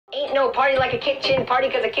Ain't no party like a kitchen party,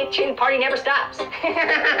 because a kitchen party never stops.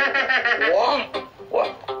 What?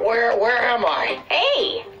 Where am I?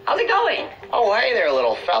 Hey, how's it going? Oh, hey there,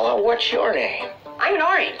 little fella. What's your name? I'm an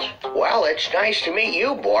orange. Well, it's nice to meet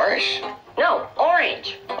you, Boris. No,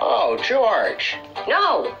 orange. Oh, George.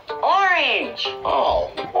 No, orange. Oh,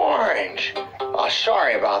 orange. Oh,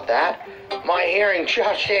 sorry about that. My hearing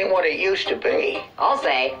just ain't what it used to be. I'll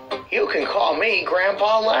say. You can call me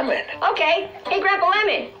Grandpa Lemon. Okay. Hey, Grandpa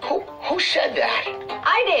Lemon. Who said that?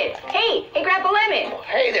 I did. Hey, Grandpa Lemon.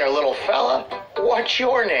 Hey there, little fella. What's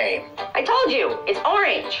your name? I told you, it's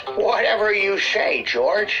orange. Whatever you say,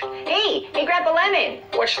 George. Hey, Grandpa Lemon.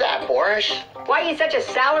 What's that, Boris? Why are you such a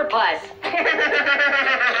sourpuss?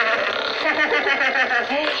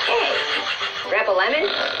 Hey, Grandpa Lemon?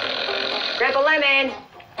 Grandpa Lemon?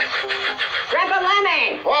 Grandpa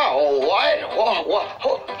Lemon! Whoa, what?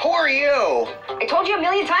 Who are you? I told you a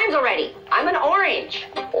million times already. I'm an orange.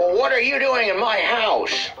 Well, what are you doing in my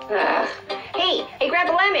house? Hey,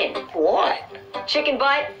 Grandpa Lemon. What? Chicken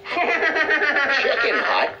butt. Chicken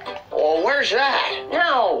hut? Well, where's that?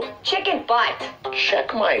 No, chicken butt.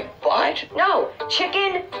 Check my butt? No,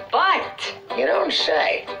 chicken butt. You don't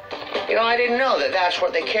say. You know, I didn't know that that's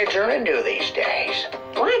what the kids are into these days.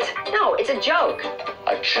 What? No, it's a joke.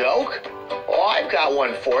 A joke? Oh, I've got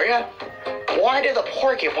one for you. Why did the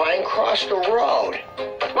porcupine cross the road?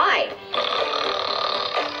 Why?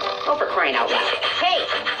 Oh, for crying out loud. Hey!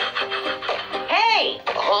 Hey!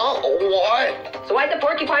 Huh? What? So why'd the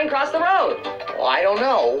porcupine cross the road? Well, I don't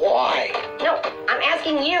know. Why? No, I'm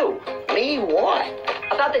asking you. Me what?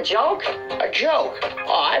 About the joke? A joke?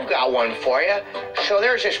 Oh, I've got one for you. So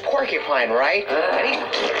there's this porcupine, right? And he's...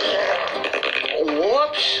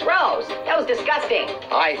 Whoops. Gross. That was disgusting.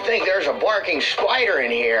 I think there's a barking spider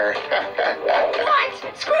in here.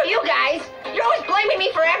 What? Screw you guys. You're always blaming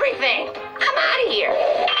me for everything. I'm out of here.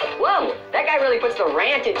 Whoa, that guy really puts the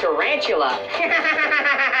rant in tarantula.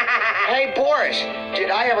 Hey, Boris, did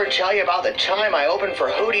I ever tell you about the time I opened for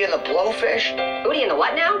Hootie and the Blowfish? Hootie and the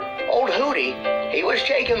what now? Old Hootie, he was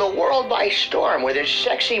taking the world by storm with his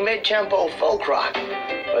sexy mid-tempo folk rock.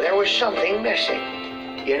 But there was something missing.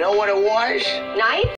 You know what it was? Knife?